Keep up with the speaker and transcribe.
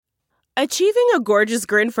Achieving a gorgeous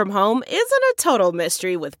grin from home isn't a total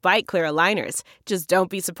mystery with Byte Clear aligners. Just don't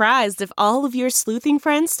be surprised if all of your sleuthing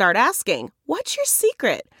friends start asking, "What's your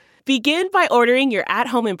secret?" Begin by ordering your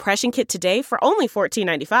at-home impression kit today for only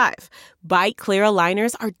 $14.95. Byte Clear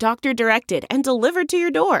aligners are doctor-directed and delivered to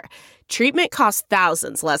your door. Treatment costs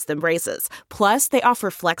thousands less than braces. Plus, they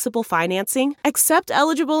offer flexible financing, accept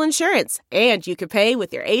eligible insurance, and you can pay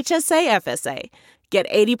with your HSA FSA. Get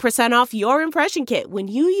 80% off your impression kit when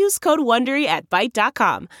you use code WONDERY at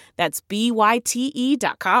Byte.com. That's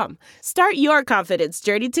BYTE.com. Start your confidence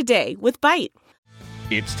journey today with Byte.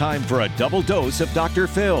 It's time for a double dose of Dr.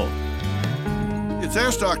 Phil. It's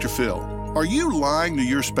Ask Dr. Phil. Are you lying to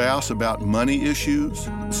your spouse about money issues?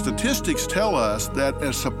 Statistics tell us that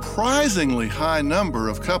a surprisingly high number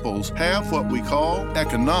of couples have what we call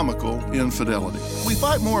economical infidelity. We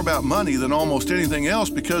fight more about money than almost anything else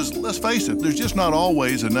because, let's face it, there's just not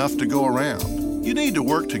always enough to go around. You need to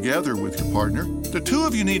work together with your partner. The two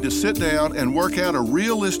of you need to sit down and work out a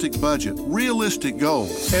realistic budget, realistic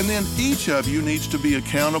goals, and then each of you needs to be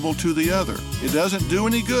accountable to the other. It doesn't do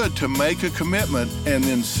any good to make a commitment and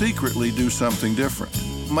then secretly do something different.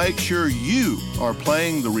 Make sure you are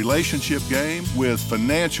playing the relationship game with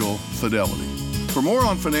financial fidelity. For more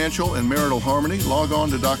on financial and marital harmony, log on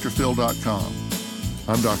to drphil.com.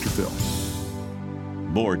 I'm Dr. Phil.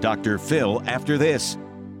 More Dr. Phil after this.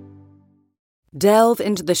 Delve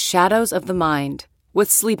into the shadows of the mind with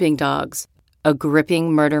Sleeping Dogs, a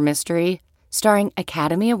gripping murder mystery starring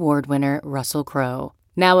Academy Award winner Russell Crowe.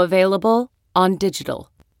 Now available on digital.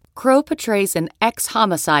 Crowe portrays an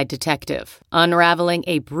ex-homicide detective unraveling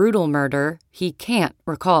a brutal murder he can't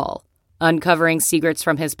recall. Uncovering secrets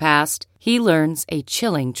from his past, he learns a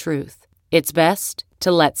chilling truth. It's best to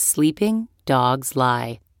let sleeping dogs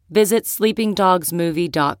lie. Visit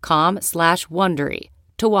sleepingdogsmovie.com/Wondery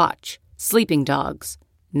to watch Sleeping Dogs,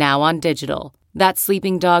 now on digital. That's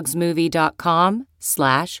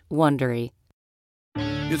sleepingdogsmovie.com/Wondery.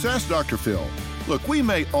 It's Ask Dr. Phil. Look, we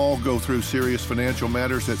may all go through serious financial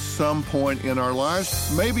matters at some point in our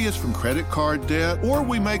lives. Maybe it's from credit card debt, or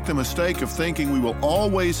we make the mistake of thinking we will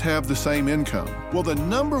always have the same income. Well, the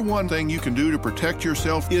number one thing you can do to protect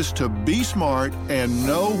yourself is to be smart and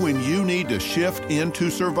know when you need to shift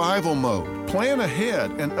into survival mode. Plan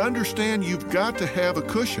ahead and understand you've got to have a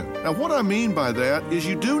cushion. Now, what I mean by that is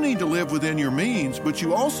you do need to live within your means, but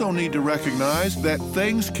you also need to recognize that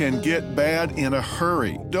things can get bad in a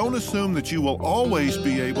hurry. Don't assume that you will always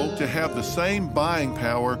be able to have the same buying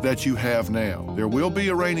power that you have now. There will be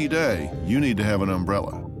a rainy day. You need to have an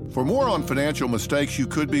umbrella. For more on financial mistakes you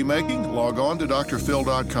could be making, log on to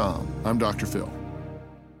drphil.com. I'm Dr. Phil.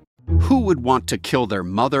 Who would want to kill their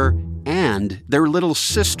mother and their little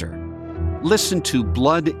sister? Listen to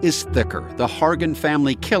Blood is Thicker, the Hargan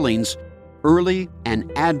Family Killings, early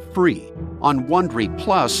and ad-free on Wondery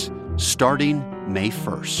Plus starting May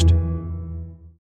 1st.